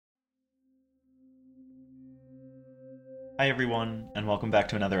Hi everyone, and welcome back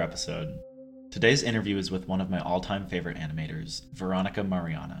to another episode. Today's interview is with one of my all-time favorite animators, Weronika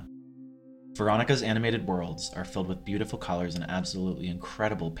Marianna. Veronika's animated worlds are filled with beautiful colors and absolutely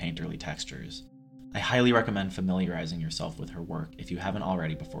incredible painterly textures. I highly recommend familiarizing yourself with her work if you haven't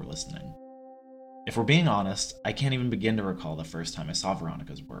already before listening. If we're being honest, I can't even begin to recall the first time I saw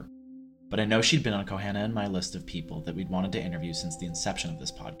Veronika's work, but I know she'd been on Kohanna and my list of people that we'd wanted to interview since the inception of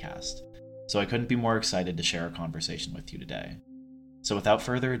this podcast, so I couldn't be more excited to share a conversation with you today. So without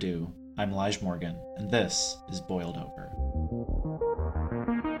further ado, I'm Lige Morgan, and this is Boiled Over.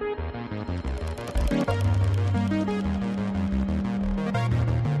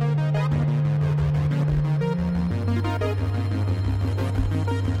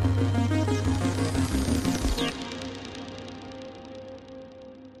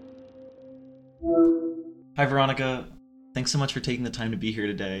 Hi Veronika, thanks so much for taking the time to be here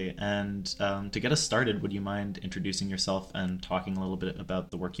today, and to get us started, would you mind introducing yourself and talking a little bit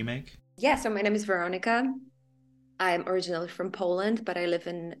about the work you make? Yeah, so my name is Weronika. I'm originally from Poland, but I live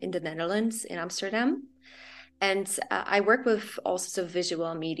in the Netherlands, in Amsterdam. And I work with all sorts of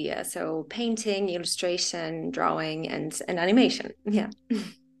visual media, so painting, illustration, drawing, and animation. Yeah.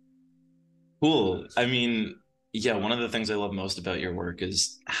 Cool. Yeah, one of the things I love most about your work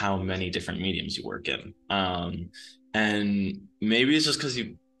is how many different mediums you work in. And maybe it's just because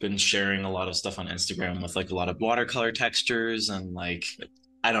you've been sharing a lot of stuff on Instagram with like a lot of watercolor textures and like,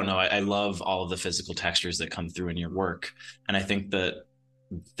 I don't know, I love all of the physical textures that come through in your work. And I think that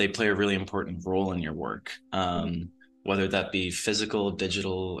they play a really important role in your work, whether that be physical,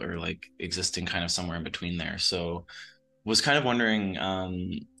 digital, or like existing kind of somewhere in between there. So was kind of wondering,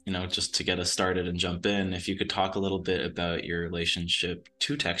 just to get us started and jump in, if you could talk a little bit about your relationship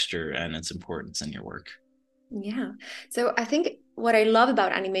to texture and its importance in your work. Yeah. So I think what I love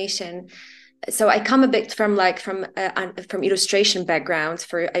about animation, so I come a bit from illustration background.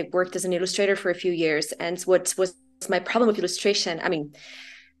 I worked as an illustrator for a few years, and what was my problem with illustration? I mean,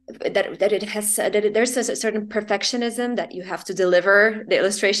 there's a certain perfectionism that you have to deliver the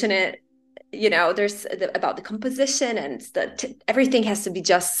illustration in. There's about the composition and everything has to be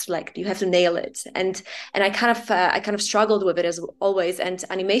just like you have to nail it, and I kind of struggled with it as always. And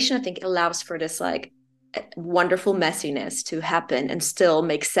animation, I think, allows for this like wonderful messiness to happen and still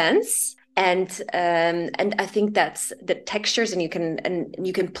make sense. And I think that's the textures, and you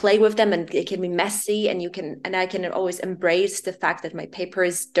can play with them, and it can be messy, and I can always embrace the fact that my paper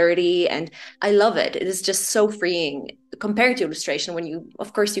is dirty, and I love it. It is just so freeing compared to illustration, when you,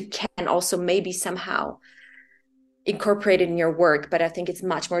 of course, you can also maybe somehow incorporate it in your work, but I think it's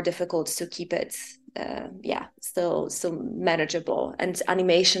much more difficult to keep it still manageable. And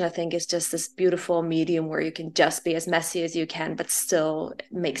animation, I think, is just this beautiful medium where you can just be as messy as you can but still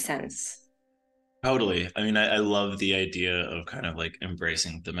make sense. Totally. I love the idea of kind of like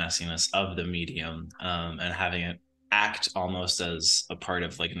embracing the messiness of the medium, and having it act almost as a part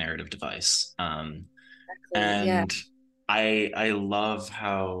of like a narrative device. Yeah. And I love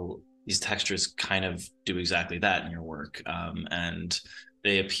how these textures kind of do exactly that in your work. And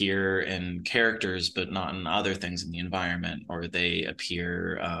they appear in characters, but not in other things in the environment, or they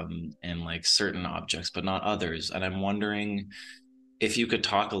appear in like certain objects, but not others. And I'm wondering if you could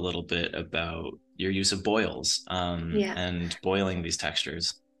talk a little bit about your use of boils, Yeah. and boiling these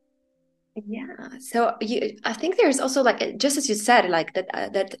textures. Yeah. So I think there's also, like, just as you said, like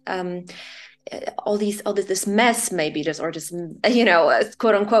this mess, maybe this, or this,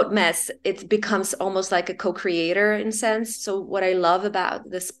 quote unquote mess, it becomes almost like a co-creator in sense. So what I love about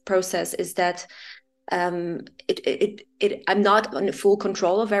this process is that I'm not in full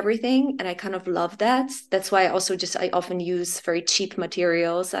control of everything, and I kind of love that. That's why I often use very cheap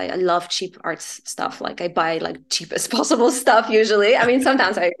materials. I love cheap art stuff. Like, I buy like cheapest possible stuff usually. I mean,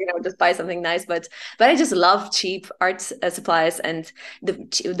 sometimes I just buy something nice, but I just love cheap art supplies, and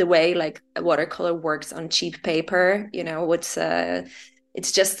the way like watercolor works on cheap paper.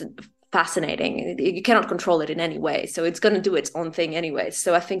 It's just fascinating. You cannot control it in any way, so it's going to do its own thing anyway.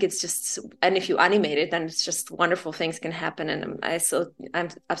 So I think it's just, and if you animate it, then it's just wonderful things can happen. And I'm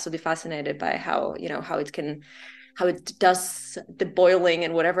absolutely fascinated by how it does the boiling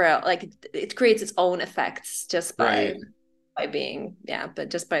and whatever else. Like, it creates its own effects just Right. by being, but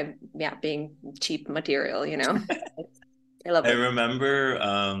just by being cheap material. I love I it. remember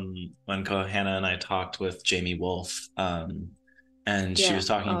when Kohanna and I talked with Jamie Wolf, and she Yeah. was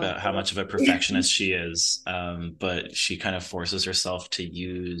talking Oh. about how much of a perfectionist she is, but she kind of forces herself to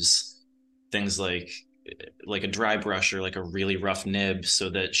use things like a dry brush or like a really rough nib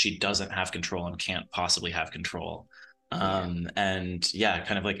so that she doesn't have control and can't possibly have control. Yeah. And yeah,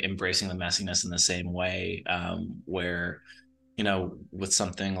 kind of like embracing the messiness in the same way, where, with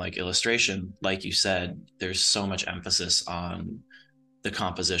something like illustration, like you said, there's so much emphasis on the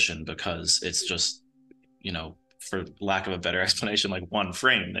composition because it's just, for lack of a better explanation, like one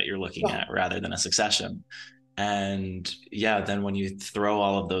frame that you're looking Yeah. at rather than a succession. And yeah, then when you throw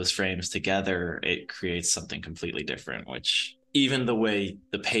all of those frames together, it creates something completely different, which even the way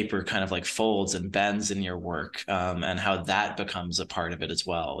the paper kind of like folds and bends in your work, and how that becomes a part of it as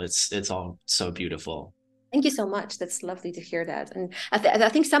well. It's all so beautiful. Thank you so much. That's lovely to hear that. And I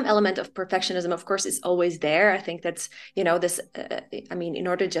think some element of perfectionism, of course, is always there. I think that's, this, I mean, in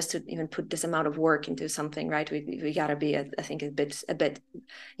order just to even put this amount of work into something, right, we gotta be, I think, a bit,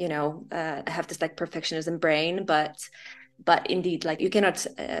 have this like perfectionism brain, but indeed, like you cannot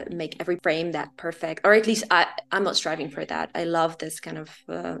make every frame that perfect, or at least I'm not striving for that. I love this kind of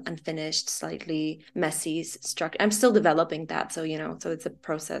unfinished, slightly messy structure. I'm still developing that. So, so it's a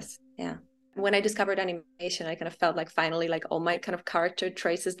process. Yeah. When I discovered animation, I kind of felt like finally, like all my kind of character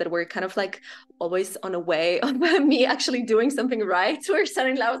traces that were kind of like always on a way of me actually doing something right, where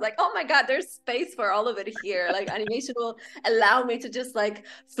suddenly I was like, oh my God, there's space for all of it here. Like animation will allow me to just like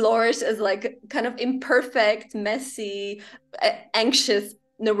flourish as like kind of imperfect, messy, anxious,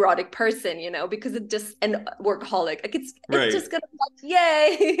 neurotic person, because it just, and workaholic, like it's Right. just gonna like,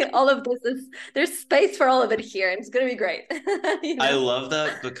 yay, all of this is, there's space for all of it here, and it's gonna be great. you I know love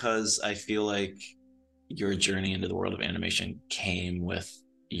that because I feel like your journey into the world of animation came with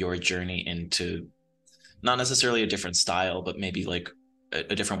your journey into not necessarily a different style, but maybe like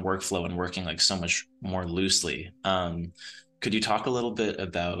a different workflow and working like so much more loosely. Could you talk a little bit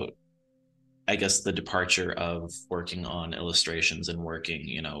about, I guess, the departure of working on illustrations and working,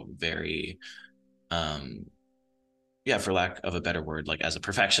 very, um, yeah, for lack of a better word, like as a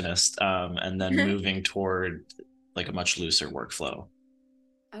perfectionist, and then moving toward like a much looser workflow?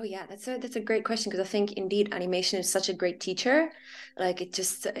 Oh yeah, that's a great question, because I think indeed animation is such a great teacher. Like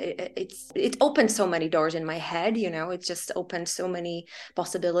it opened so many doors in my head, it just opened so many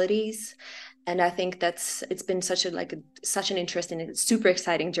possibilities. And I think it's been such an interesting and super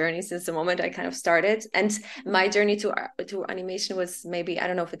exciting journey since the moment I kind of started. And my journey to animation was, maybe, I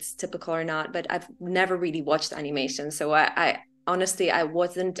don't know if it's typical or not, but I've never really watched animation. So I honestly, I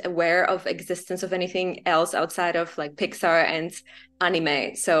wasn't aware of existence of anything else outside of like Pixar and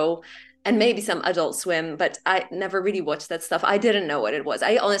anime. So, and maybe some Adult Swim, but I never really watched that stuff. I didn't know what it was.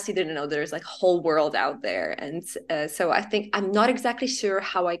 I honestly didn't know there's like a whole world out there. And so I think I'm not exactly sure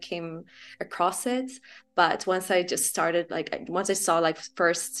how I came across it. But once I just started, like once I saw like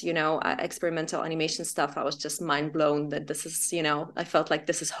first, experimental animation stuff, I was just mind blown that this is, I felt like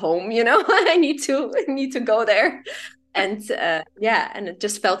this is home, I need to go there. And yeah, and it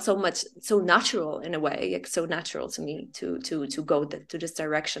just felt so natural in a way, like so natural to me to go to this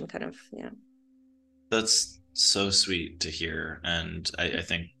direction, kind of. Yeah. That's so sweet to hear. And I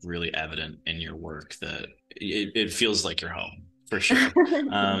think really evident in your work that it feels like you're home for sure,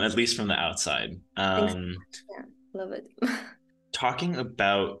 at least from the outside. Thanks. Yeah, love it. Talking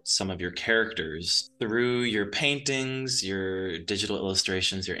about some of your characters through your paintings, your digital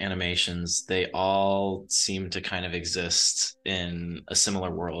illustrations, your animations, they all seem to kind of exist in a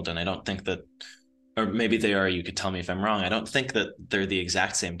similar world. And I don't think that, or maybe they are, you could tell me if I'm wrong. I don't think that they're the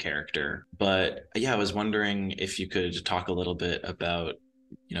exact same character. But yeah, I was wondering if you could talk a little bit about,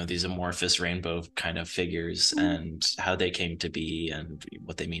 these amorphous rainbow kind of figures and how they came to be and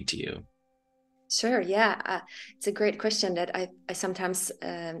what they mean to you. Sure, yeah. It's a great question that I sometimes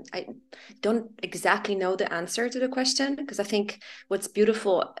I don't exactly know the answer to the question, because I think what's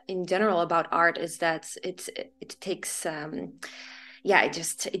beautiful in general about art is that it takes yeah, it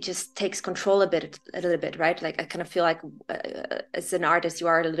just takes control a little bit, right? Like I kind of feel like as an artist, you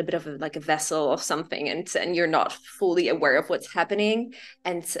are a little bit of like a vessel of something, and you're not fully aware of what's happening.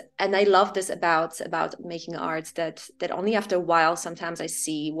 And I love this about making art, that only after a while sometimes I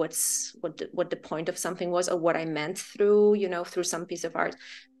see what the point of something was, or what I meant through some piece of art.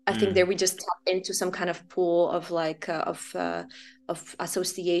 I think there Mm, we just tap into some kind of pool of like of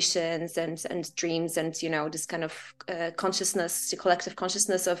associations and dreams, and this kind of consciousness, the collective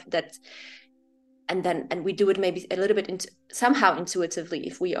consciousness of that. And we do it maybe a little bit somehow intuitively,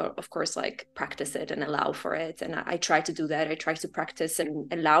 if we are, of course, like practice it and allow for it. And I try to do that. I try to practice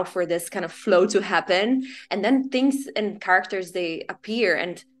and allow for this kind of flow to happen, and then things and characters, they appear.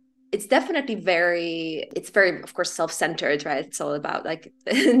 And it's very of course self-centered, right? It's all about like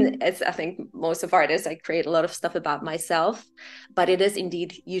as I think most of artists, I create a lot of stuff about myself, but it is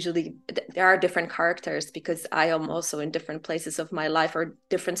indeed usually there are different characters, because I am also in different places of my life, or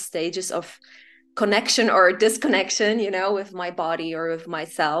different stages of connection or disconnection, with my body or with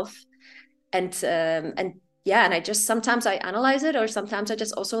myself. And yeah, and I just sometimes I analyze it, or sometimes I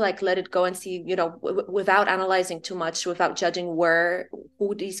just also like let it go and see, without analyzing too much, without judging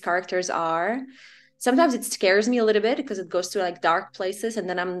who these characters are. Sometimes it scares me a little bit because it goes to like dark places, and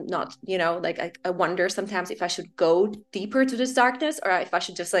then I'm not, like I wonder sometimes if I should go deeper to this darkness, or if I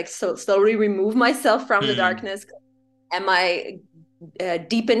should just like slowly remove myself from the Hmm. darkness. Am I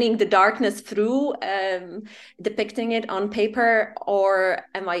deepening the darkness through depicting it on paper, or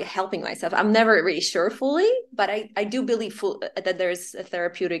am I helping myself? I'm never really sure fully, but I do believe that there's a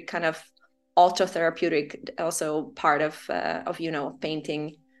therapeutic kind of auto-therapeutic also part of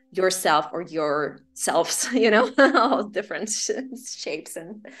painting yourself or yourselves, all different shapes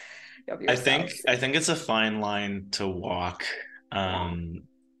and of I think yourselves. I think it's a fine line to walk, Yeah. um,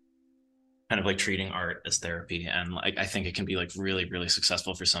 kind of like treating art as therapy. And like I think it can be like really, really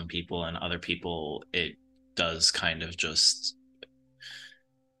successful for some people, and other people it does kind of just,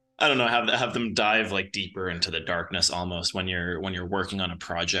 I don't know, have them dive like deeper into the darkness almost when you're working on a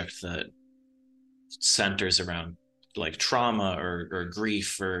project that centers around like trauma or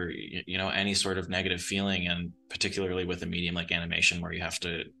grief or any sort of negative feeling, and particularly with a medium like animation where you have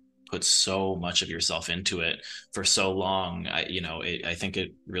to put so much of yourself into it for so long. I think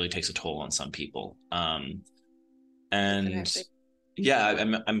it really takes a toll on some people. And Definitely.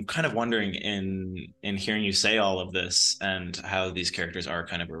 yeah, I'm kind of wondering in hearing you say all of this and how these characters are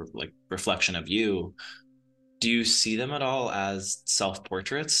kind of a like reflection of you. Do you see them at all as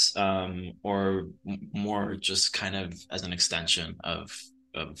self-portraits, or more just kind of as an extension of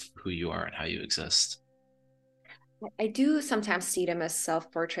who you are and how you exist? I do sometimes see them as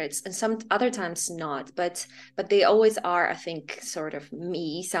self-portraits, and some other times not, but they always are, I think, sort of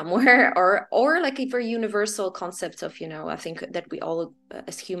me somewhere, or like a very universal concept of, I think that we all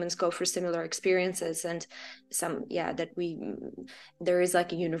as humans go through similar experiences, and yeah, that there is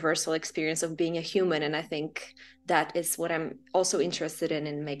like a universal experience of being a human, and I think that is what I'm also interested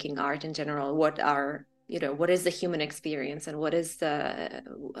in making art in general. What is the human experience, and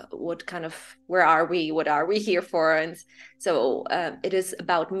what kind of, where are we, what are we here for? And so it is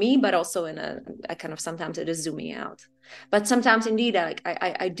about me, but also in a kind of, sometimes it is zooming out, but sometimes indeed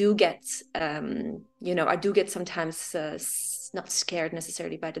I do get I do get sometimes not scared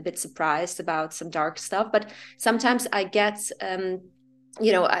necessarily, but a bit surprised about some dark stuff. But sometimes I get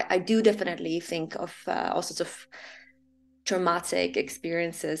I do definitely think of all sorts of traumatic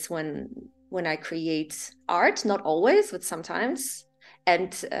experiences when I create art. Not always, but sometimes.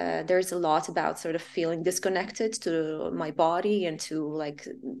 And there's a lot about sort of feeling disconnected to my body and to like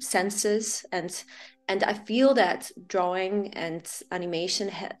senses, and I feel that drawing and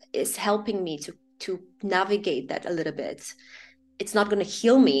animation is helping me to navigate that a little bit. It's not going to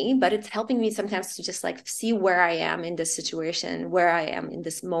heal me, but it's helping me sometimes to just like see where I am in this situation, where I am in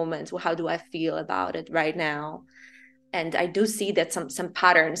this moment, how do I feel about it right now. And I do see that some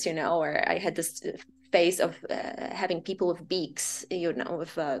patterns, where I had this phase of having people with beaks,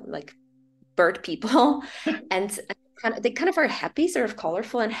 with like bird people, and they kind of are happy, sort of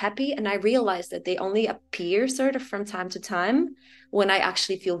colorful and happy. And I realized that they only appear sort of from time to time when I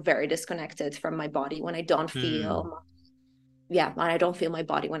actually feel very disconnected from my body, when I don't Hmm. feel, yeah, when I don't feel my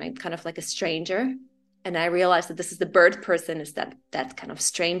body, when I'm kind of like a stranger. And I realized that this is the bird person, is that kind of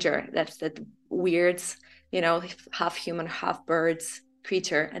stranger, that's that weird, half human, half birds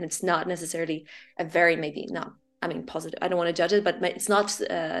creature. And it's not necessarily a very, maybe not, I mean, positive. I don't want to judge it, but it's not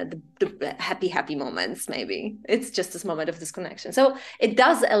the happy moments. Maybe it's just this moment of disconnection. So it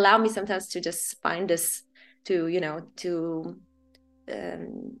does allow me sometimes to just find this, to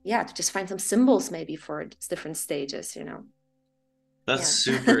yeah, to just find some symbols maybe for different stages. That's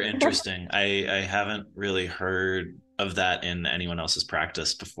Yeah. super interesting. I haven't really heard of that in anyone else's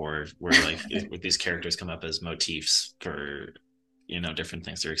practice before, where like these characters come up as motifs for different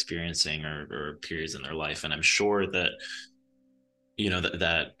things they're experiencing or periods in their life. And I'm sure that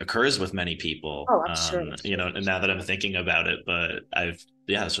that occurs with many people. Oh, I'm sure. I'm sure. And now that I'm thinking about it, but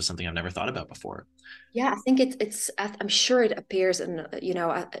yeah, it's just something I've never thought about before. Yeah, I think it's. I'm sure it appears in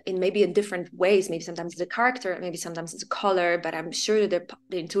in maybe in different ways. Maybe sometimes it's a character, maybe sometimes it's a color. But I'm sure that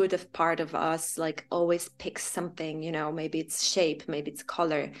the intuitive part of us like always picks something. Maybe it's shape, maybe it's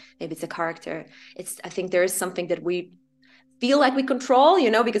color, maybe it's a character. I think there is something that we feel like we control,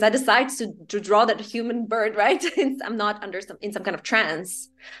 because I decide to draw that human bird, right? I'm not in some kind of trance,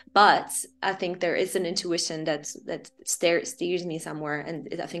 but I think there is an intuition that steers me somewhere, and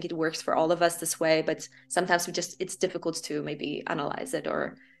I think it works for all of us this way. But sometimes it's difficult to maybe analyze it,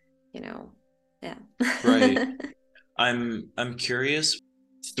 or, yeah. Right. I'm curious.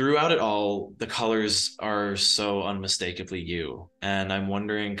 throughout it all, the colors are so unmistakably you. And I'm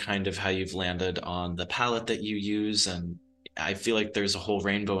wondering kind of how you've landed on the palette that you use. And I feel like there's a whole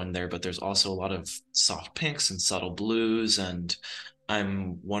rainbow in there, but there's also a lot of soft pinks and subtle blues. And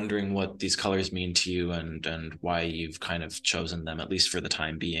I'm wondering what these colors mean to you and why you've kind of chosen them, at least for the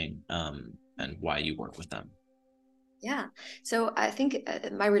time being, and why you work with them. Yeah. So I think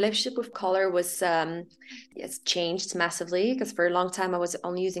my relationship with color was it's changed massively because for a long time I was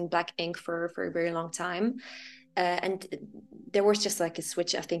only using black ink for a very long time. And there was just like a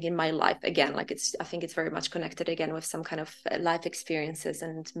switch, I think, in my life again. Like I think it's very much connected again with some kind of life experiences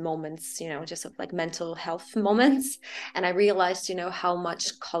and moments, just of like mental health moments. And I realized, how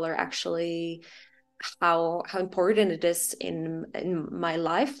much color actually, how important it is in my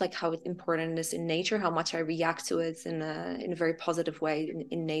life, like how important it is in nature, how much I react to it in a very positive way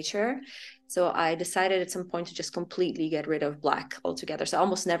in nature. So I decided at some point to just completely get rid of black altogether. So I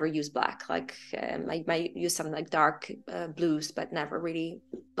almost never use black. Like I might use some like dark blues, but never really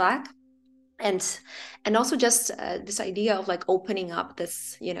black. And also just this idea of like opening up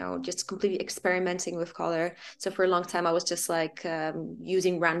this, just completely experimenting with color. So for a long time I was just like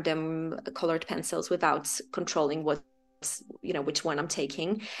using random colored pencils without controlling which one I'm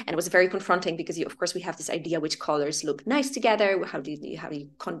taking. And it was very confronting because of course we have this idea which colors look nice together,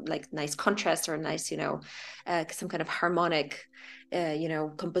 like nice contrast or nice, some kind of harmonic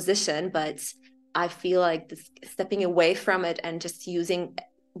composition. But I feel like this stepping away from it and just using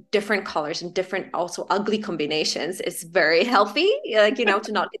different colors and different also ugly combinations is very healthy, like,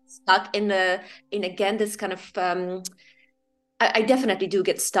 to not get stuck in again this kind of I definitely do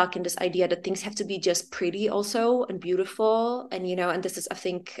get stuck in this idea that things have to be just pretty also and beautiful. And, and this is, I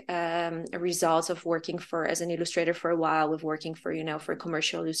think, a result of working as an illustrator for a while, with working for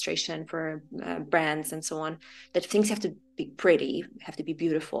commercial illustration, for brands and so on, that things have to be pretty, have to be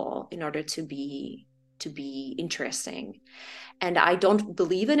beautiful in order to be interesting. And I don't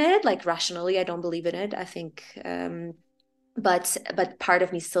believe in it, like rationally, I don't believe in it. I think, but part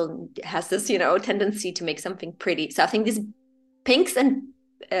of me still has this, tendency to make something pretty. So I think these pinks and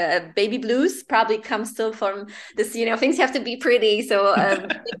baby blues probably come still from this, things have to be pretty. So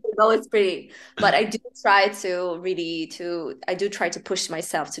it's pretty, but I do try to push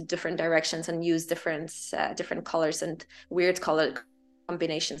myself to different directions and use different colors and weird color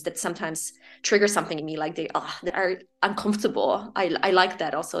combinations that sometimes trigger something in me, like they are uncomfortable. I like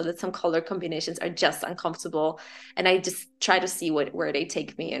that also, that some color combinations are just uncomfortable, and I just try to see where they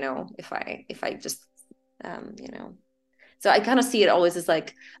take me, if I just so I kind of see it always as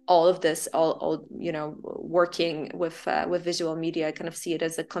like all of this, all working with visual media. I kind of see it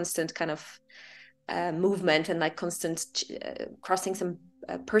as a constant kind of movement and like constant crossing some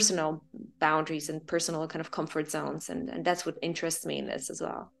personal boundaries and personal kind of comfort zones, and that's what interests me in this as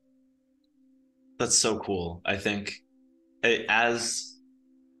well. That's so cool. I think as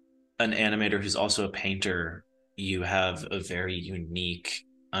an animator who's also a painter, you have a very unique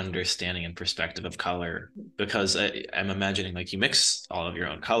understanding and perspective of color, because I'm imagining like you mix all of your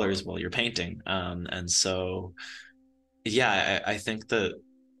own colors while you're painting. And so, yeah, I think that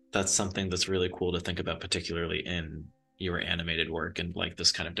that's something that's really cool to think about, particularly in your animated work and like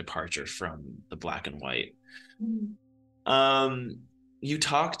this kind of departure from the black and white. Mm. Um, you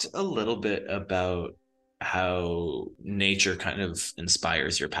talked a little bit about how nature kind of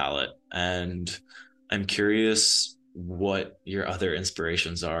inspires your palette, and I'm curious what your other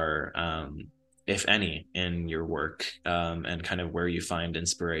inspirations are, if any, in your work, and kind of where you find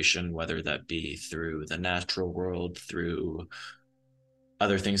inspiration, whether that be through the natural world, through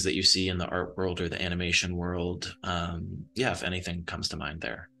other things that you see in the art world or the animation world. Yeah, if anything comes to mind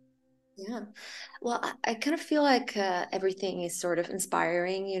there. Yeah. Well, I kind of feel like everything is sort of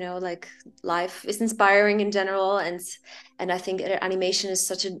inspiring, like life is inspiring in general, and I think animation is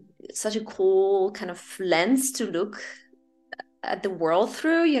such a cool kind of lens to look at the world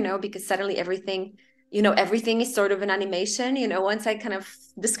through, because suddenly everything is sort of an animation. Once I kind of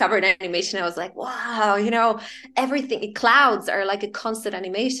discovered animation, I was like, wow, everything, clouds are like a constant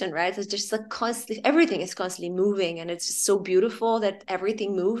animation, right? It's just like everything is constantly moving, and it's just so beautiful that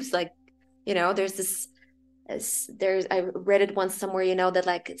everything moves. Like, there's this, I read it once somewhere, that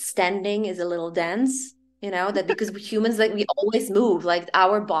like standing is a little dance, that because we humans, like, we always move, like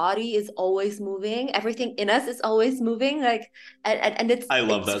our body is always moving, everything in us is always moving, like, and I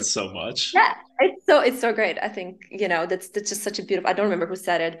love it's that so much. yeah, it's so great. I think, that's just such a beautiful, I don't remember who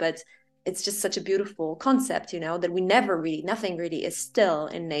said it, but it's just such a beautiful concept, that we never really, nothing really is still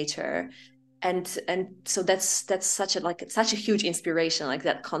in nature. and so that's such a like such a huge inspiration, like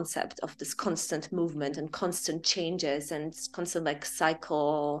that concept of this constant movement and constant changes and constant like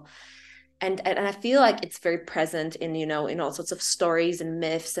cycle. And I feel like it's very present in, you know, in all sorts of stories and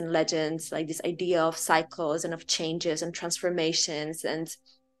myths and legends, like this idea of cycles and of changes and transformations. And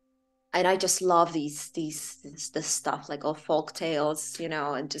I just love this stuff, like all folk tales, you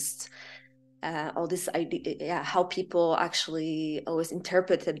know, and just all this idea, yeah, how people actually always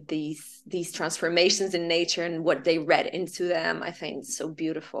interpreted these transformations in nature and what they read into them. I think it's so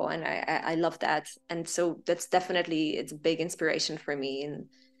beautiful, and I love that. And so that's definitely, it's a big inspiration for me in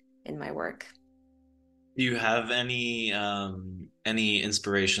my work. Do you have any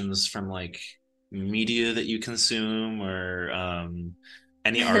inspirations from like media that you consume, or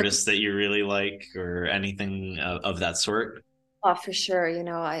any artists that you really like, or anything of that sort? Oh, for sure. You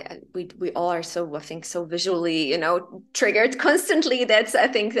know, we all are so, I think, so visually, you know, triggered constantly. That's, I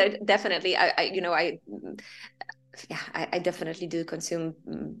think that definitely you know, yeah, I definitely do consume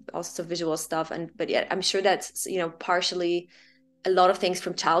also visual stuff. And but yeah, I'm sure that's, you know, partially a lot of things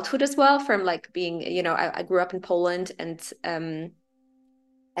from childhood as well, from like being, you know, I grew up in Poland, and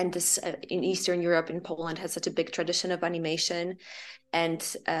this in Eastern Europe, in Poland, has such a big tradition of animation.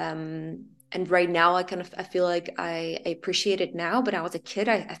 And right now I feel like I appreciate it now, but I was a kid,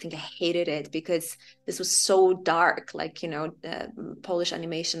 I think I hated it because this was so dark, like, you know, Polish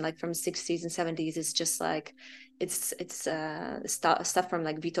animation like from 60s and 70s is just like stuff from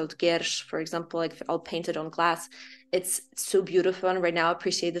like Witold Giersch, for example, like all painted on glass. It's so beautiful, and right now I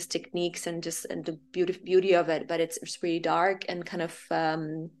appreciate these techniques and just and the beauty of it, but it's really dark and kind of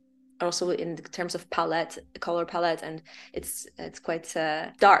also in terms of palette, color palette, and it's quite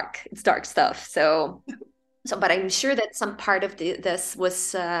dark. It's dark stuff. So, but I'm sure that some part of this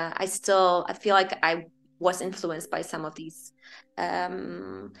was I feel like I was influenced by some of these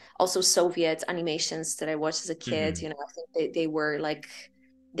also Soviet animations that I watched as a kid. Hmm. You know, I think they were like,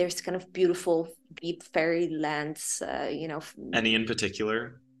 there's kind of beautiful deep fairylands. You know, Any in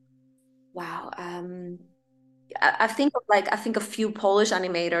particular? wow. I think of like, I think a few Polish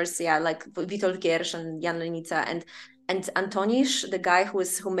animators, yeah, like Witold Giersz and Jan Lenica, and Antonisz, the guy who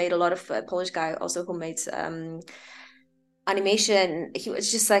made a lot of Polish guy also who made animation. He was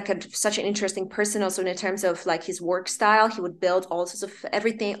just like such an interesting person also in terms of like his work style. He would build all sorts of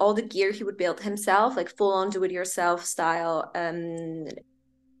everything, all the gear he would build himself, like full on do it yourself style.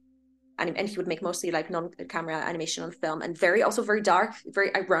 And he would make mostly like non-camera animation on film, and very also very dark, very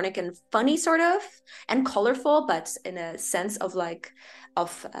ironic and funny sort of, and colorful, but in a sense of like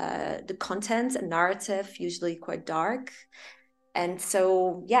of the content and narrative usually quite dark. And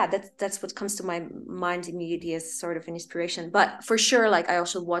so yeah, that's what comes to my mind immediately as sort of an inspiration. But for sure, like I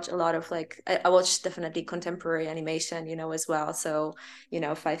also watch a lot of like I watch definitely contemporary animation, you know, as well. So, you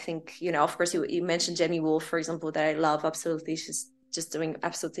know, if I think, you know, of course you mentioned Jamie Wolf, for example, that I love absolutely. She's just doing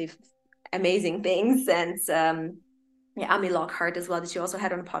absolutely amazing things. And yeah, Amy Lockhart as well, that you also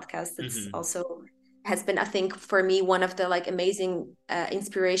had on a podcast. That's Hmm. also has been, I think, for me, one of the like amazing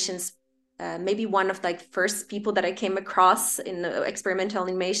inspirations. Maybe one of like first people that I came across in experimental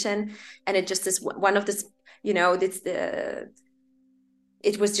animation, and it just is one of this, you know, this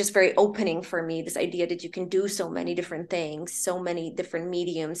it was just very opening for me, this idea that you can do so many different things, so many different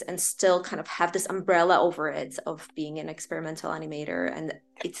mediums, and still kind of have this umbrella over it of being an experimental animator. And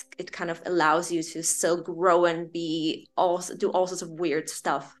it kind of allows you to still grow and be also do all sorts of weird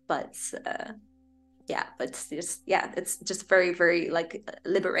stuff, but yeah, but it's just, yeah, it's just very very like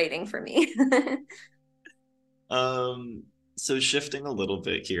liberating for me. Um, so shifting a little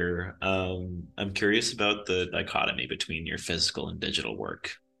bit here, I'm curious about the dichotomy between your physical and digital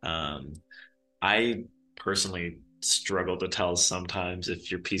work. I personally struggle to tell sometimes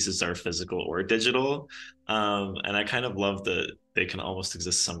if your pieces are physical or digital. And I kind of love that they can almost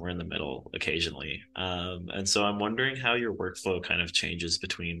exist somewhere in the middle occasionally. And so I'm wondering how your workflow kind of changes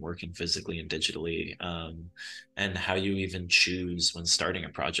between working physically and digitally, and how you even choose when starting a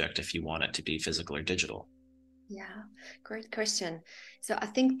project if you want it to be physical or digital. Yeah, great question. So I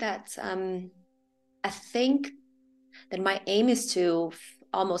think that my aim is to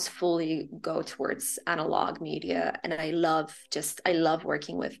almost fully go towards analog media. And I love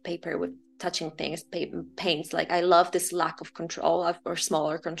working with paper, with touching things, paints. Like I love this lack of control or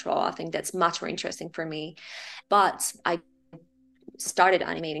smaller control. I think that's much more interesting for me. But I started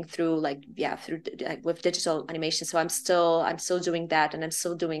animating through like, yeah, through like with digital animation. So I'm still doing that, and I'm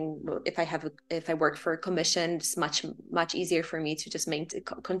still doing, if I work for a commission, it's much easier for me to just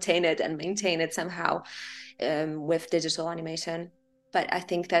contain it and maintain it somehow with digital animation. but I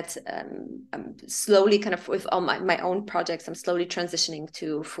think that I'm slowly kind of with all my own projects, I'm slowly transitioning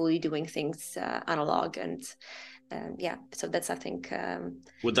to fully doing things analog. And yeah, so that's, I think,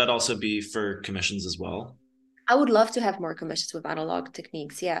 Would that also be for commissions as well? I would love to have more commissions with analog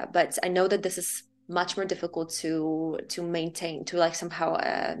techniques, yeah, but I know that this is much more difficult to maintain, to like somehow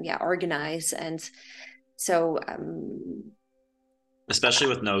yeah, organize. And so Especially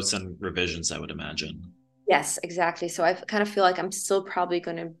with notes and revisions, I would imagine. yes, exactly. So I kind of feel like I'm still probably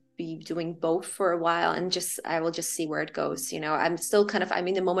going to be doing both for a while, and just I will just see where it goes. I'm still kind of, I'm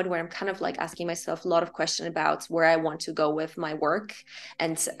in the moment where I'm kind of like asking myself a lot of questions about where I want to go with my work.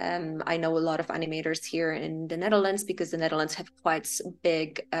 And I know a lot of animators here in the Netherlands, because the Netherlands have quite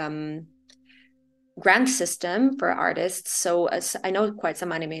big grant system for artists. So as I know quite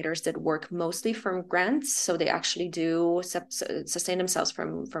some animators that work mostly from grants, so they actually do sustain themselves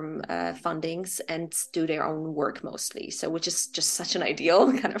from fundings and do their own work mostly. So which is just such an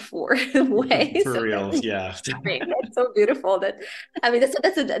ideal kind of way. For So real, yeah. it's so beautiful that, I mean,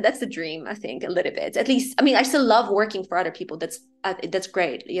 that's a dream, I think, a little bit. At least, I mean, I still love working for other people. That's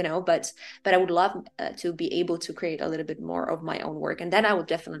great, but I would love to be able to create a little bit more of my own work, and then I would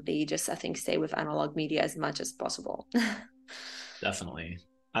definitely just, I think, stay with analog media as much as possible. Definitely.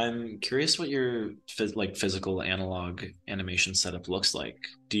 I'm curious what your physical analog animation setup looks like.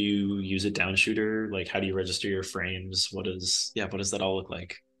 Do you use a downshooter? Like, how do you register your frames? What does that all look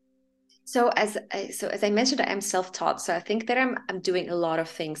like? So as I mentioned, I am self-taught. So I think that I'm doing a lot of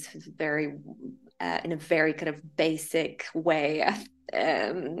things very in a very kind of basic way.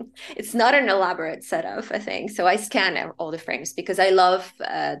 It's not an elaborate setup, I think. So I scan all the frames because I love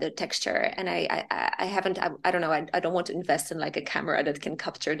the texture, and I haven't, I don't know, I don't want to invest in like a camera that can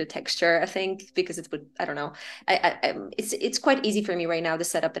capture the texture, I think, because it would, I don't know, it's quite easy for me right now, the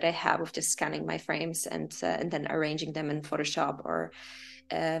setup that I have of just scanning my frames and then arranging them in Photoshop. Or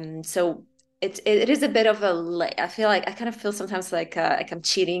so it is a bit of I feel like I kind of feel sometimes like I'm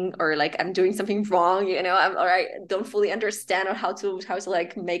cheating, or like I'm doing something wrong, or I don't fully understand on how to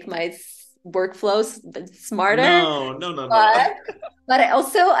like make my workflows smarter. No, no, no, no. But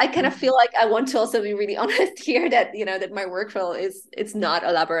I kind of feel like I want to also be really honest here, that that my workflow is, it's not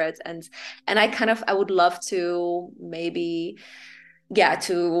elaborate. And I would love to maybe,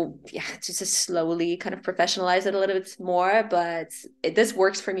 to just slowly kind of professionalize it a little bit more. But this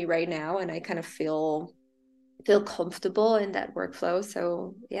works for me right now, and I kind of feel comfortable in that workflow.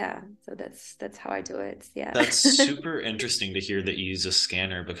 So yeah, so that's how I do it. Yeah. That's super interesting to hear that you use a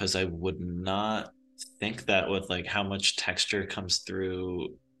scanner, because I would not think that with like how much texture comes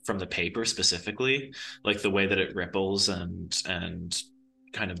through from the paper specifically, like the way that it ripples and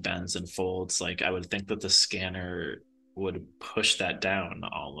kind of bends and folds. Like I would think that the scanner would push that down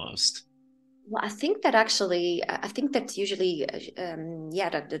almost. Well, I think that usually, yeah,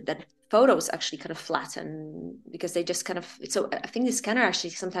 that photos actually kind of flatten, because they just kind of. So I think the scanner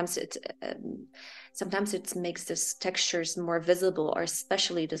actually sometimes it makes this textures more visible, or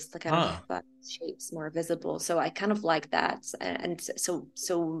especially this the kind of Huh. shapes more visible. So I kind of like that, and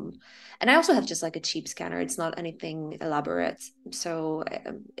and I also have just like a cheap scanner. It's not anything elaborate. So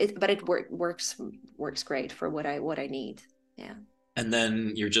but it works great for what I need. Yeah. And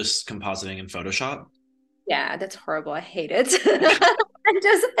then you're just compositing in Photoshop? Yeah, that's horrible. I hate it.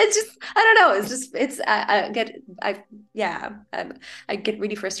 It's just, I don't know. It's just, I get, yeah, I get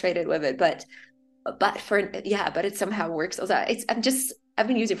really frustrated with it. But it somehow works. Also, I've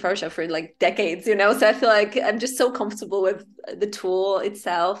been using Photoshop for like decades, so I feel like I'm just so comfortable with the tool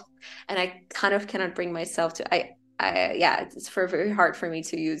itself. And I kind of cannot bring myself yeah, it's very hard for me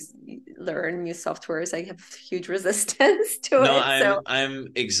to learn new softwares. I have huge resistance to No, it. So, I'm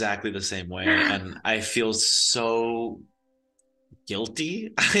exactly the same way, and I feel so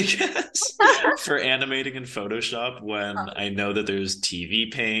guilty, I guess, for animating in Photoshop when I know that there's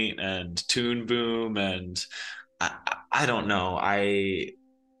TV Paint and Toon Boom, and I don't know.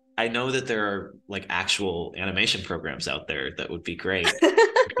 I know that there are like actual animation programs out there that would be great,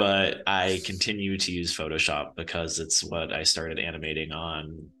 but I continue to use Photoshop because it's what I started animating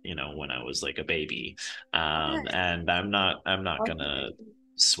on, when I was like a baby. And I'm not gonna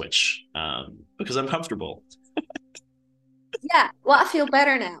switch because I'm comfortable. yeah, well, I feel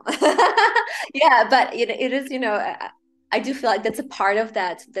better now. Yeah, but it is, I do feel like that's a part of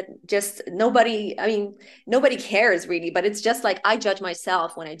that just nobody, I mean, nobody cares really, but it's just like I judge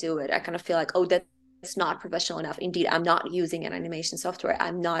myself when I do it. I kind of feel like, oh, that's not professional enough. Indeed, I'm not using an animation software.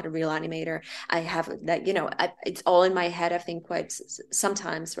 I'm not a real animator. I have that, it's all in my head, I think, quite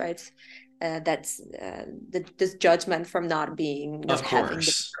sometimes, right? That's this judgment from not Of having the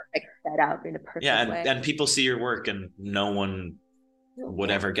course. perfect setup in the Yeah, perfect and way. and people see your work and no one would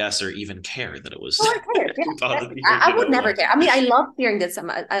Yeah. ever guess or even care that it was Oh, I care. Yeah, 2000 exactly. years I would ago. never Like, care. I mean, I love hearing this.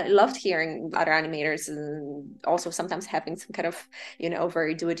 I loved hearing other animators and also sometimes having some kind of,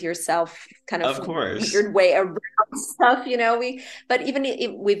 very do-it-yourself kind of of course. weird way around stuff. But even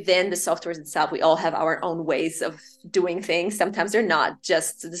within the softwares itself, we all have our own ways of doing things. Sometimes they're not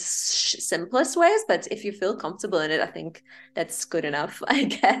just the simplest ways, but if you feel comfortable in it, I think that's good enough, I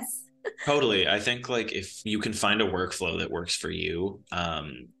guess. Totally. I think like if you can find a workflow that works for you,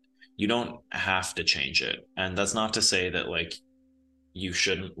 you don't have to change it. And that's not to say that like you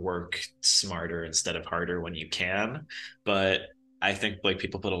shouldn't work smarter instead of harder when you can, but I think like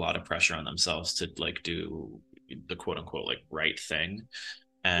people put a lot of pressure on themselves to like do the quote unquote like right thing.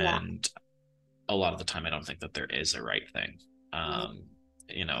 Yeah. And a lot of the time I don't think that there is a right thing. Yeah. Um,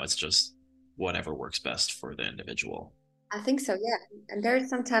 it's just whatever works best for the individual. I think so, yeah. And there's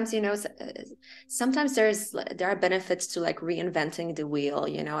sometimes, sometimes there are benefits to like reinventing the wheel.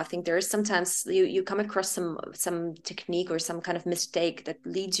 I think there is sometimes you come across some technique or some kind of mistake that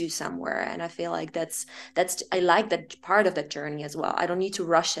leads you somewhere, and I feel like that's I like that part of that journey as well. I don't need to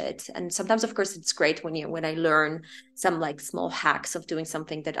rush it, and sometimes, of course, it's great when I learn some like small hacks of doing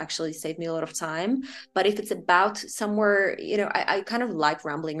something that actually saved me a lot of time. But if it's about somewhere, I kind of like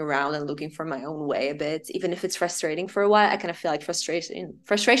rambling around and looking for my own way a bit, even if it's frustrating for a while. I kind of feel like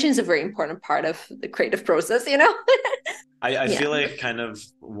frustration is a very important part of the creative process. I Yeah, feel like kind of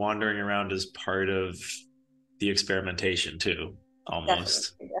wandering around is part of the experimentation too, definitely,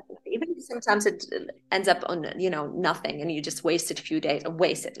 almost. definitely. Even if sometimes it ends up on nothing, and you just wasted a few days or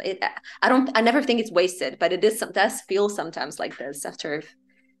wasted. I never think it's wasted, but does feel sometimes like this after.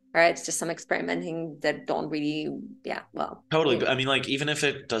 Right, it's just some experimenting that don't really, yeah, well, Totally. But I mean, like, even if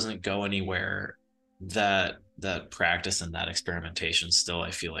it doesn't go anywhere, that practice and that experimentation still,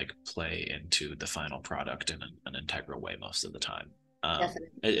 I feel like, play into the final product in an integral way most of the time.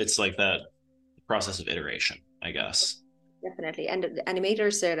 definitely. It's like that process of iteration, I guess. Definitely. And the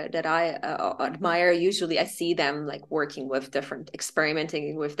animators that I admire, usually I see them like working with different,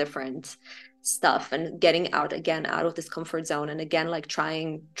 experimenting with different stuff and getting out of this comfort zone. And again, like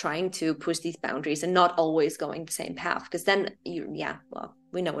trying to push these boundaries and not always going the same path. Because then yeah, well,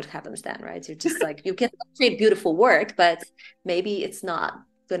 we know what happens then, right? You're just like, you can create beautiful work, but maybe it's not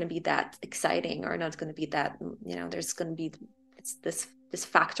going to be that exciting or not going to be that, there's going to be, it's this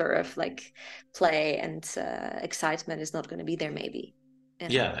factor of like play and excitement is not going to be there maybe.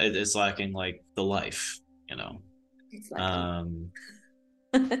 Yeah, it's lacking like the life, you know. It's like Um,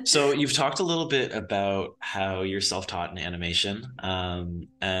 So you've talked a little bit about how you're self-taught in animation,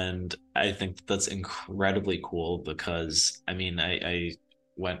 and I think that's incredibly cool because I mean I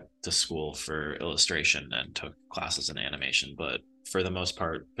went to school for illustration and took classes in animation, but for the most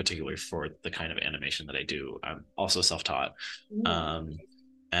part, particularly for the kind of animation that I do, I'm also self-taught. mm, Um,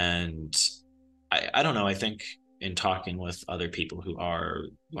 and I don't know, I think in talking with other people who are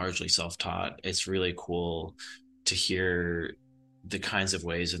largely self-taught, it's really cool to hear the kinds of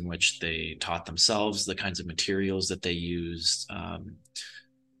ways in which they taught themselves, the kinds of materials that they used.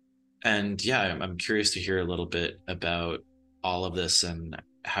 And yeah, I'm curious to hear a little bit about all of this and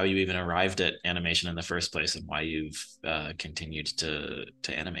how you even arrived at animation in the first place and why you've continued to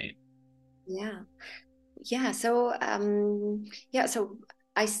animate. yeah, yeah. So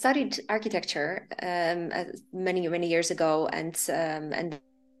I studied architecture many years ago, and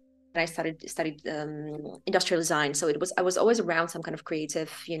I studied industrial design. So I was always around some kind of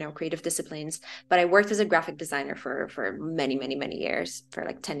creative disciplines. But I worked as a graphic designer for many years, for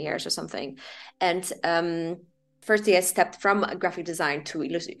like 10 years or something. And firstly, I stepped from graphic design to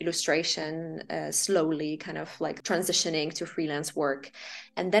illustration, slowly, kind of like transitioning to freelance work.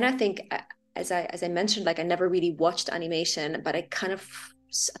 And then I think, as I mentioned, like I never really watched animation, but I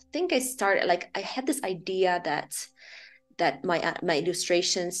think I started like I had this idea that my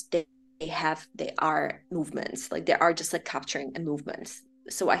illustrations they are movements, like they are just like capturing a movement.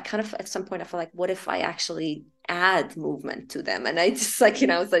 So I kind of at some point I felt like, what if I actually add movement to them? And I just like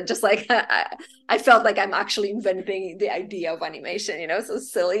so just like I felt like I'm actually inventing the idea of animation, so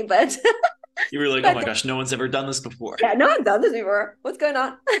silly, but You were like, oh but my gosh, no one's ever done this before. yeah, no, I've done this before. What's going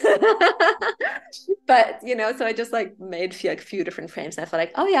on? But so I just like made like few different frames, and I felt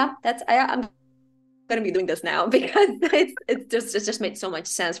like, oh yeah, I'm going to be doing this now because it just made so much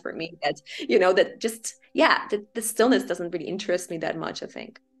sense for me that that just yeah the stillness doesn't really interest me that much, I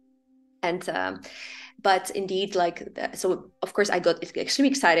think. And but indeed, like so of course I got extremely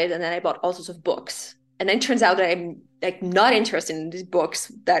excited, and then I bought all sorts of books, and then it turns out that I'm like not interested in these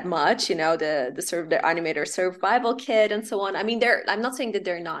books that much, the animator survival kit and so on. I mean, I'm not saying that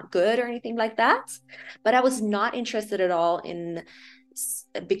they're not good or anything like that, but I was not interested at all in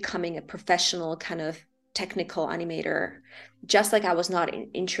becoming a professional kind of technical animator, just like I was not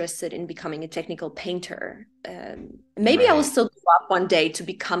interested in becoming a technical painter. Maybe I will Right. still grow up one day to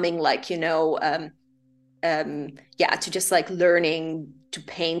becoming like, yeah, to just like learning to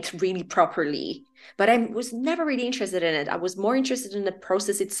paint really properly. But I was never really interested in it. I was more interested in the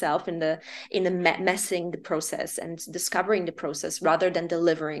process itself, in the messing the process and discovering the process rather than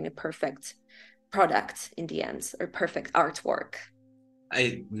delivering a perfect product in the end or perfect artwork.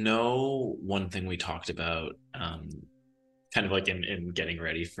 I know one thing we talked about, kind of like in getting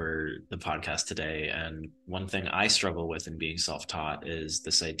ready for the podcast today. And one thing I struggle with in being self taught is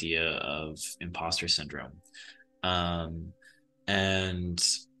this idea of imposter syndrome. Um, and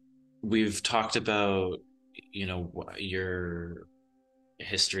we've talked about, your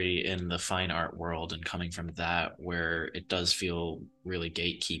history in the fine art world and coming from that, where it does feel really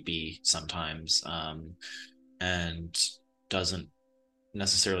gatekeepy sometimes, and doesn't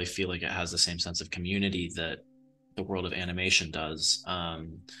necessarily feel like it has the same sense of community that the world of animation does.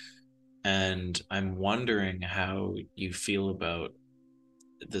 And I'm wondering how you feel about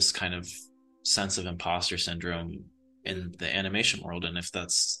this kind of sense of imposter syndrome in the animation world, and if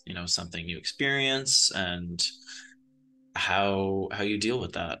that's something you experience, and how you deal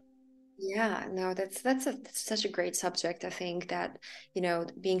with that. Yeah, no, that's such a great subject. I think that,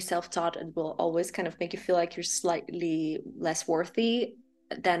 being self-taught, it will always kind of make you feel like you're slightly less worthy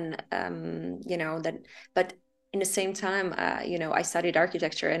than than but in the same time, I studied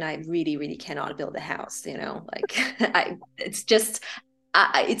architecture and I really, really cannot build a house, like it's just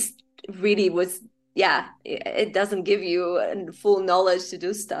it's really was yeah, it doesn't give you full knowledge to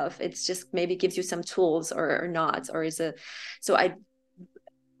do stuff. It's just maybe gives you some tools or not, or is a so I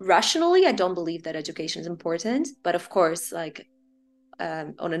rationally, I don't believe that education is important, but of course, like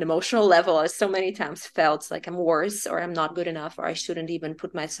on an emotional level, I so many times felt like I'm worse or I'm not good enough or I shouldn't even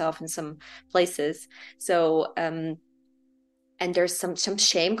put myself in some places. So and there's some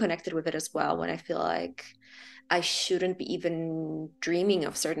shame connected with it as well, when I feel like I shouldn't be even dreaming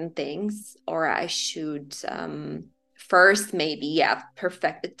of certain things, or I should first maybe, yeah,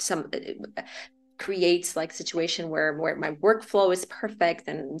 perfect some creates like situation where my workflow is perfect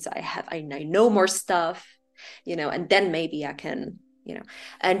and I know more stuff, and then maybe I can,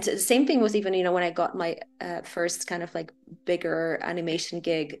 and the same thing was even, when I got my first kind of like bigger animation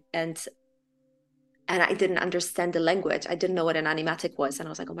gig, and I didn't understand the language. I didn't know what an animatic was. And I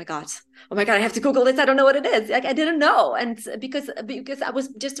was like, oh my God, I have to Google this. I don't know what it is. Like I didn't know. And because I was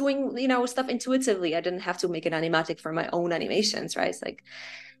just doing, stuff intuitively. I didn't have to make an animatic for my own animations, right? It's like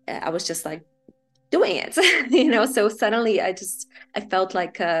I was just like doing it, so suddenly I felt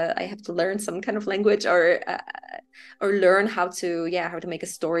like I have to learn some kind of language, or learn how to make a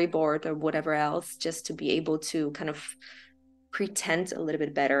storyboard or whatever else, just to be able to kind of pretend a little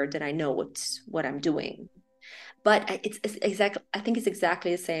bit better that I know what I'm doing. But it's exactly, I think it's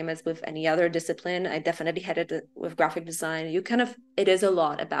exactly the same as with any other discipline. I definitely had it with graphic design. It is a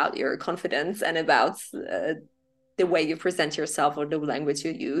lot about your confidence and about the way you present yourself or the language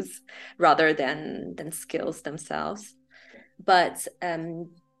you use, rather than skills themselves. But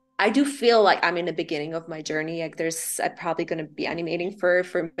I do feel like I'm in the beginning of my journey. Like I'm probably going to be animating for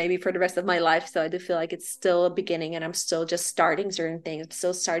maybe for the rest of my life. So I do feel like it's still a beginning, and I'm still just starting certain things. I'm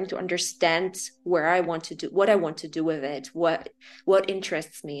still starting to understand where I want to do, what I want to do with it, what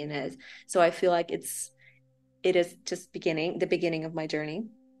interests me in it. So I feel like it is just the beginning of my journey.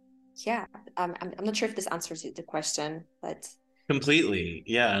 Yeah, I'm not sure if this answers the question, but Completely,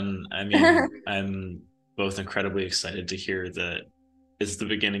 yeah. And I mean, I'm both incredibly excited to hear that it's the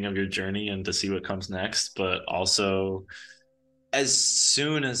beginning of your journey and to see what comes next, but also as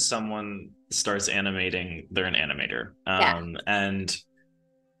soon as someone starts animating, they're an animator. yeah, And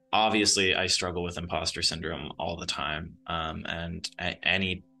obviously, I struggle with imposter syndrome all the time. And at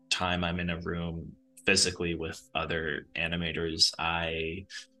any time I'm in a room physically with other animators, I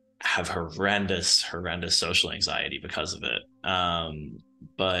have horrendous social anxiety because of it.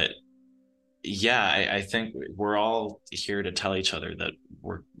 But yeah, I think we're all here to tell each other that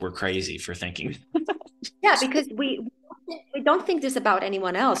we're crazy for thinking. yeah, because we don't think this about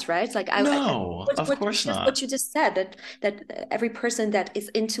anyone else, right? It's like No, of course what not. you just said, that every person that is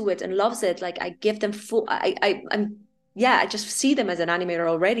into it and loves it, like I give them full, I'm yeah, I just see them as an animator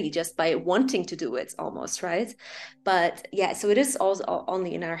already just by wanting to do it almost, right? But yeah, so it is also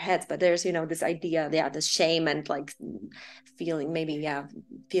only in our heads, but there's, this idea, yeah, this shame and like feeling maybe, yeah,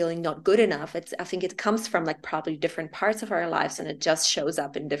 feeling not good enough. I think it comes from like probably different parts of our lives, and it just shows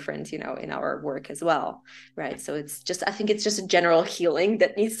up in different, in our work as well, right? So I think it's just a general healing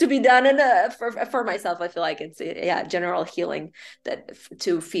that needs to be done. And for myself, I feel like it's, yeah, general healing that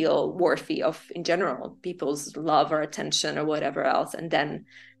to feel worthy of, in general, people's love or attention or whatever else. And then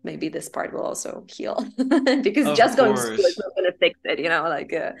maybe this part will also heal because Of just going to school is course. not going to fix it,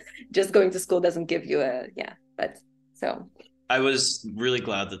 like just going to school doesn't give you yeah, but so. I was really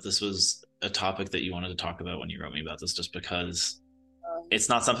glad that this was a topic that you wanted to talk about when you wrote me about this, just because it's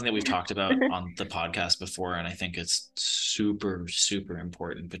not something that we've talked about on the podcast before. And I think it's super, super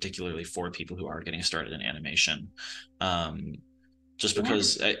important, particularly for people who are getting started in animation. Um, just Yeah, because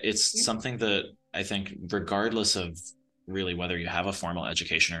it's yeah, something that I think, regardless of really whether you have a formal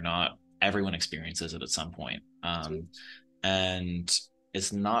education or not, everyone experiences it at some point. And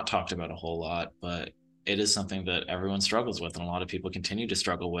it's not talked about a whole lot, but it is something that everyone struggles with, and a lot of people continue to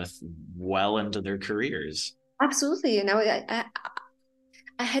struggle with well into their careers. absolutely.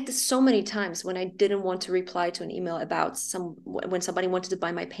 I had this so many times when I didn't want to reply to an email about when somebody wanted to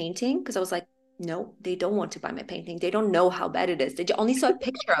buy my painting, because I was like, no, they don't want to buy my painting. They don't know how bad it is. They only saw a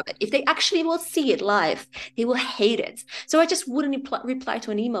picture of it. If they actually will see it live, they will hate it. So I just wouldn't reply to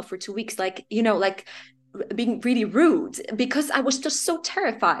an email for 2 weeks, like, like being really rude, because I was just so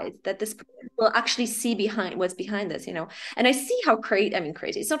terrified that this person will actually see behind what's behind this. And I see how crazy, I mean,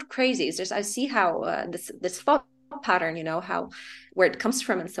 crazy. It's not crazy. It's just I see how this thought pattern, how where it comes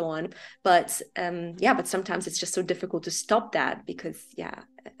from and so on. But yeah, but sometimes it's just so difficult to stop that because yeah.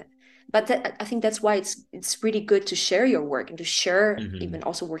 But I think that's why it's really good to share your work and to share Mm-hmm. even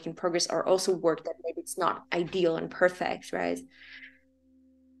also work in progress or also work that maybe it's not ideal and perfect, right?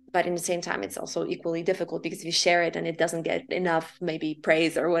 But in the same time, it's also equally difficult because if you share it and it doesn't get enough maybe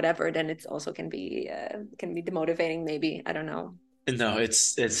praise or whatever, then it's also can be demotivating, maybe. I don't know. No,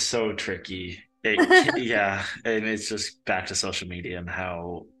 it's so tricky. Yeah, and it's just back to social media and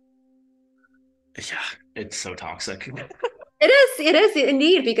how, yeah, it's so toxic. It is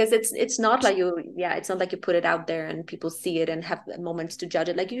indeed, because it's not like it's not like you put it out there and people see it and have moments to judge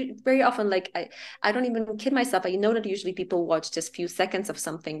it. Like you very often, like I don't even kid myself. I know that usually people watch just few seconds of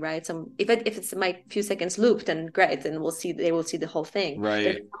something, right? So if it's my few seconds loop, then great, then they will see the whole thing. But if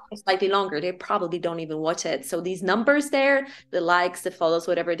Right. it's slightly longer, they probably don't even watch it. So these numbers there, the likes, the follows,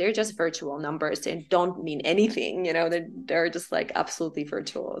 whatever, they're just virtual numbers. They don't mean anything, they're just like absolutely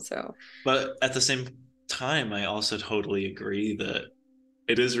virtual. So But at the same time, I also totally agree that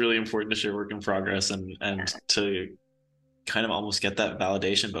it is really important to share work in progress, and to kind of almost get that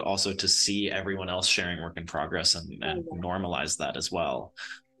validation, but also to see everyone else sharing work in progress, and yeah. normalize that as well.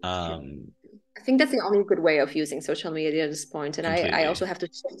 True. Um, I think that's the only good way of using social media at this point. And I Completely. also have to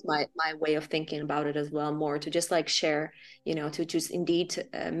shift my way of thinking about it as well, more to just like share, to just indeed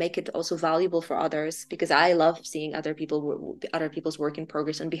make it also valuable for others, because I love seeing other people's work in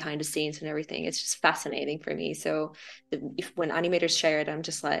progress and behind the scenes and everything. It's just fascinating for me. So if when animators share it, I'm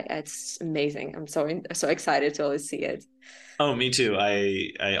just like, it's amazing. I'm so excited to always see it. Oh, me too.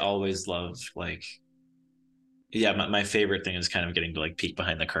 I always love, like, yeah, my favorite thing is kind of getting to like peek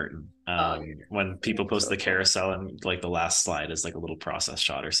behind the curtain. Oh, When yeah. people post So the cool. carousel and like the last slide is like a little process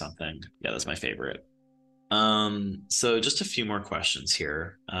shot or something. Yeah, that's my favorite. So just a few more questions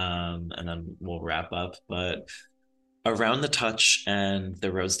here, and then we'll wrap up. But Around the Touch and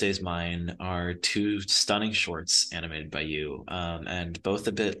The Road Stays Mine are two stunning shorts animated by you, and both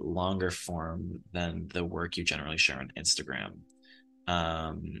a bit longer form than the work you generally share on Instagram.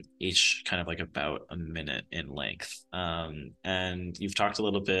 Each kind of like about a minute in length. And you've talked a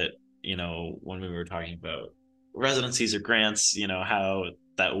little bit, when we were talking about residencies or grants, how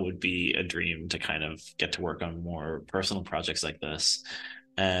that would be a dream to kind of get to work on more personal projects like this.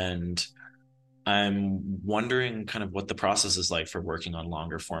 And I'm wondering kind of what the process is like for working on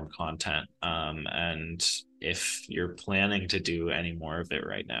longer form content, and if you're planning to do any more of it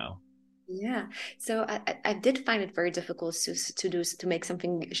right now. Yeah. So I did find it very difficult to make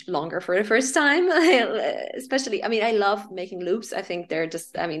something longer for the first time. Especially, I mean, I love making loops. I think they're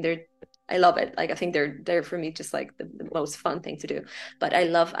just, I mean, I love it. Like I think they're for me just like the most fun thing to do. But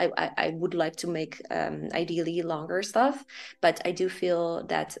I would like to make ideally longer stuff. But I do feel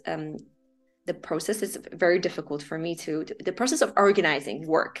that the process is very difficult for me the process of organizing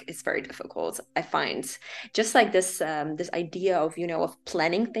work is very difficult, I find. Just like this idea of of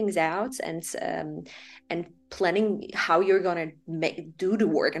planning things out and planning how you're going to do the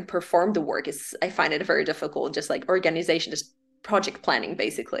work and perform the work is, I find it very difficult. Just like organization, just project planning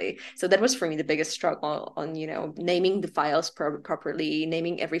basically. So that was for me the biggest struggle on, naming the files properly,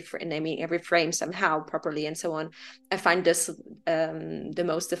 naming every frame somehow properly, and so on. I find this the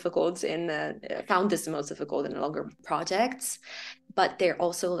most difficult found this the most difficult in longer projects. But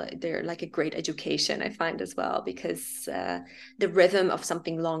they're like a great education, I find, as well, because the rhythm of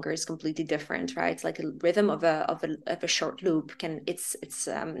something longer is completely different, right? It's like a rhythm of a short loop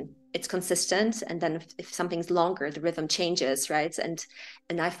it's consistent, and then if something's longer, the rhythm changes, right? And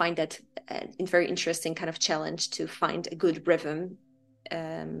I find that a very interesting kind of challenge to find a good rhythm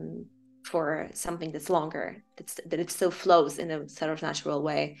for something that's longer, that it still flows in a sort of natural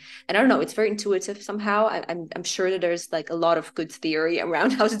way. And I don't know, it's very intuitive somehow. I'm sure that there's like a lot of good theory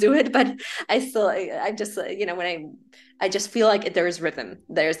around how to do it, but I just when I just feel like there is rhythm.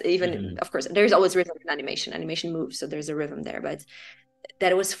 There's even, of course, there's always rhythm in animation. Animation moves, so there's a rhythm there. But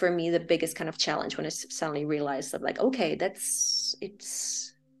that was for me the biggest kind of challenge when I suddenly realized that, like, okay, it's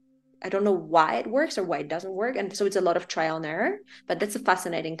I don't know why it works or why it doesn't work, and so it's a lot of trial and error. But that's a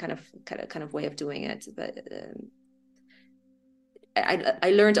fascinating kind of way of doing it. But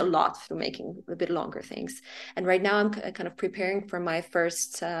I learned a lot through making a bit longer things, and right now I'm kind of preparing for my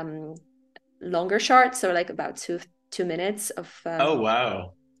first longer short, so like about 2 minutes of. Oh,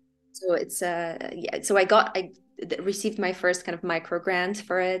 wow. So it's yeah. So I received my first kind of micro grant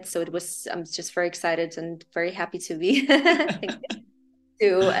for it, so I'm just very excited and very happy to be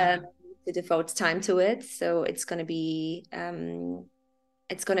to devote time to it. So it's going to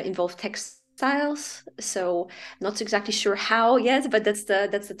involve textiles. So not exactly sure how yet, but that's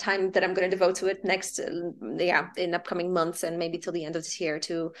the time that I'm going to devote to it next, in upcoming months, and maybe till the end of this year,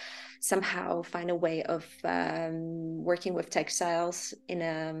 to somehow find a way of working with textiles in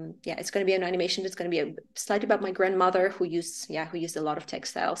it's going to be an animation that's going to be slightly about my grandmother who used a lot of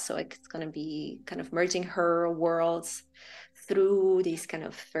textiles. So it's going to be kind of merging her worlds through these kind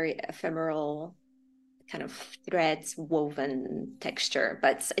of very ephemeral kind of threads woven texture,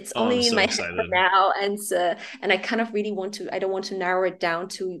 but it's Oh, I'm only in so my head for excited. now. And I kind of really I don't want to narrow it down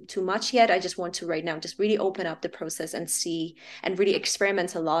too much yet. I just want to right now just really open up the process and see, and really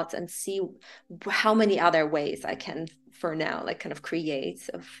experiment a lot and see how many other ways I can for now like kind of create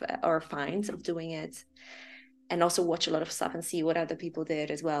or find of doing it. And also watch a lot of stuff and see what other people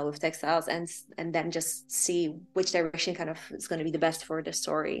did as well with textiles, and then just see which direction kind of is going to be the best for the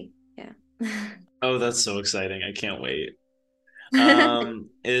story. Yeah. Oh, that's so exciting. I can't wait.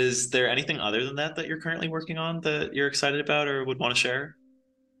 Is there anything other than that that you're currently working on that you're excited about or would want to share?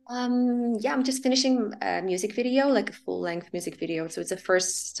 Yeah, I'm just finishing a music video, like a full-length music video. So it's the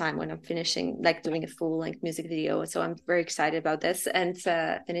first time when I'm finishing, like doing a full-length music video. So I'm very excited about this and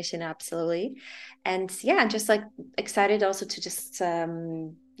finishing up slowly. And yeah, I'm just like excited also to just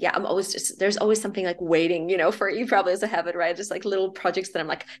I'm always just there's always something like waiting, for you probably as a habit, right? Just like little projects that I'm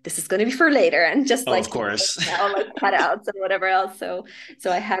like, this is gonna be for later, and just Oh, like of course. like cutouts and whatever else. So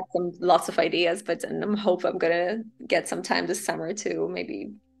I had lots of ideas, but and I'm gonna get some time this summer to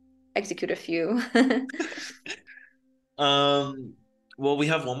maybe execute a few. Um, well, we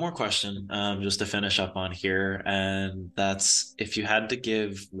have one more question, just to finish up on here, and that's if you had to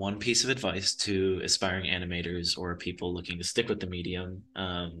give one piece of advice to aspiring animators or people looking to stick with the medium,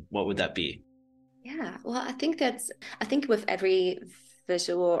 what would that be? Yeah, well, I think with every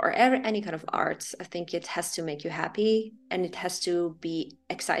visual or any kind of art, I think it has to make you happy and it has to be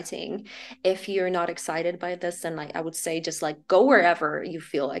exciting. If you're not excited by this, then like I would say just like go wherever you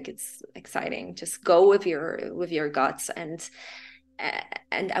feel like it's exciting. Just go with your guts, and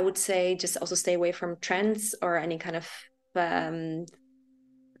I would say just also stay away from trends or any kind of um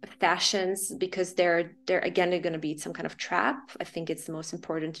fashions, because they're again they're going to be some kind of trap. I think it's the most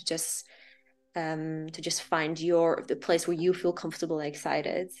important to just find the place where you feel comfortable and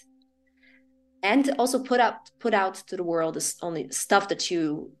excited, and also put out to the world is only stuff that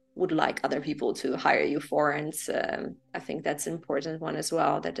you would like other people to hire you for. And I think that's an important one as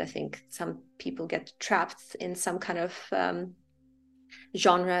well, that I think some people get trapped in some kind of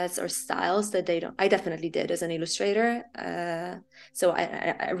genres or styles that they don't. I definitely did as an illustrator. So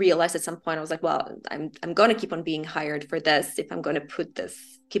I realized at some point I was like, well, I'm going to keep on being hired for this if I'm going to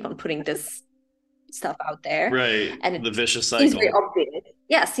keep on putting this stuff out there. Right, And it the vicious seems very cycle. obvious.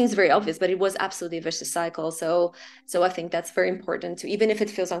 Yeah, it seems very obvious, but it was absolutely a vicious cycle. So I think that's very important to, even if it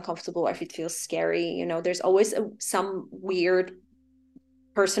feels uncomfortable or if it feels scary, there's always some weird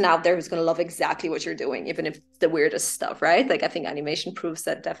person out there who's going to love exactly what you're doing, even if it's the weirdest stuff, right? Like I think animation proves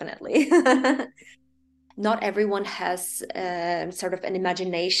that definitely. not everyone has sort of an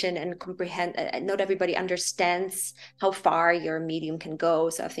imagination and comprehend. Not everybody understands how far your medium can go.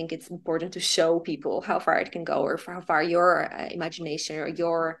 So I think it's important to show people how far it can go, or how far your imagination or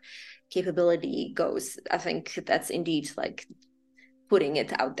your capability goes. I think that's indeed like putting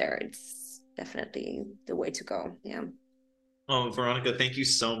it out there. It's definitely the way to go. Yeah. Oh, Veronica, thank you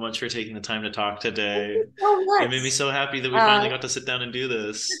so much for taking the time to talk Thank today. you so It much. made me so happy that we Uh, finally got to sit down and do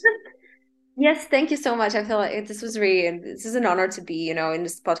this. Yes, thank you so much. I feel like this is an honor to be, in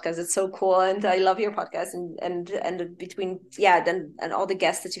this podcast. It's so cool, and I love your podcast, and between and all the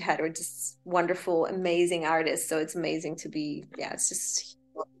guests that you had were just wonderful, amazing artists. So it's amazing to be, it's just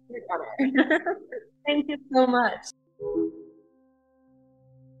an honor. Thank you so much.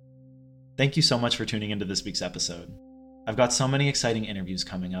 Thank you so much for tuning into this week's episode. I've got so many exciting interviews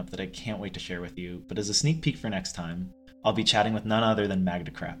coming up that I can't wait to share with you, but as a sneak peek for next time, I'll be chatting with none other than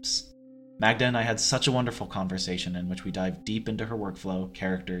Magda Krebs. Magda and I had such a wonderful conversation in which we dive deep into her workflow,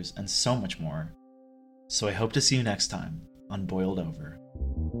 characters, and so much more. So I hope to see you next time on Boiled Over.